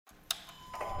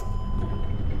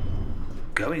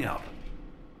going up.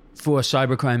 For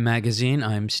Cybercrime Magazine,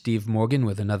 I'm Steve Morgan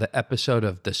with another episode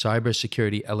of the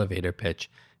Cybersecurity Elevator Pitch.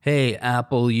 Hey,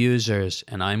 Apple users,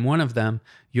 and I'm one of them,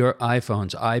 your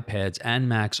iPhones, iPads, and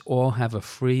Macs all have a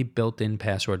free built-in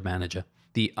password manager.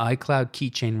 The iCloud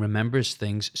keychain remembers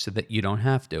things so that you don't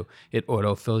have to. It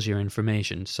autofills your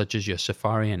information, such as your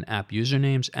Safari and app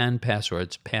usernames and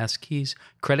passwords, passkeys,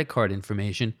 credit card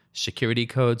information, security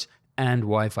codes, and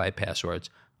Wi-Fi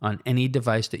passwords on any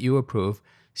device that you approve,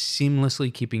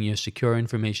 seamlessly keeping your secure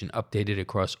information updated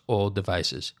across all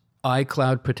devices.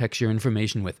 iCloud protects your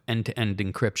information with end-to-end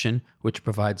encryption, which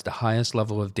provides the highest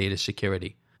level of data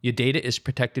security. Your data is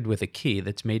protected with a key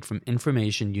that's made from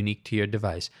information unique to your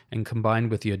device and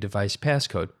combined with your device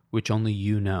passcode, which only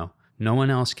you know. No one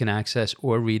else can access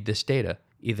or read this data,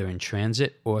 either in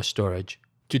transit or storage.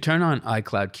 To turn on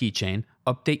iCloud Keychain,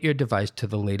 update your device to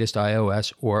the latest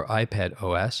iOS or iPad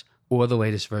OS, or the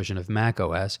latest version of Mac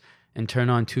OS, and turn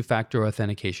on two-factor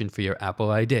authentication for your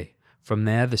Apple ID. From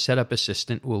there, the setup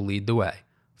assistant will lead the way.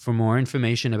 For more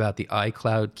information about the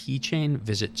iCloud Keychain,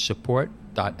 visit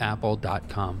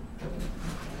support.apple.com.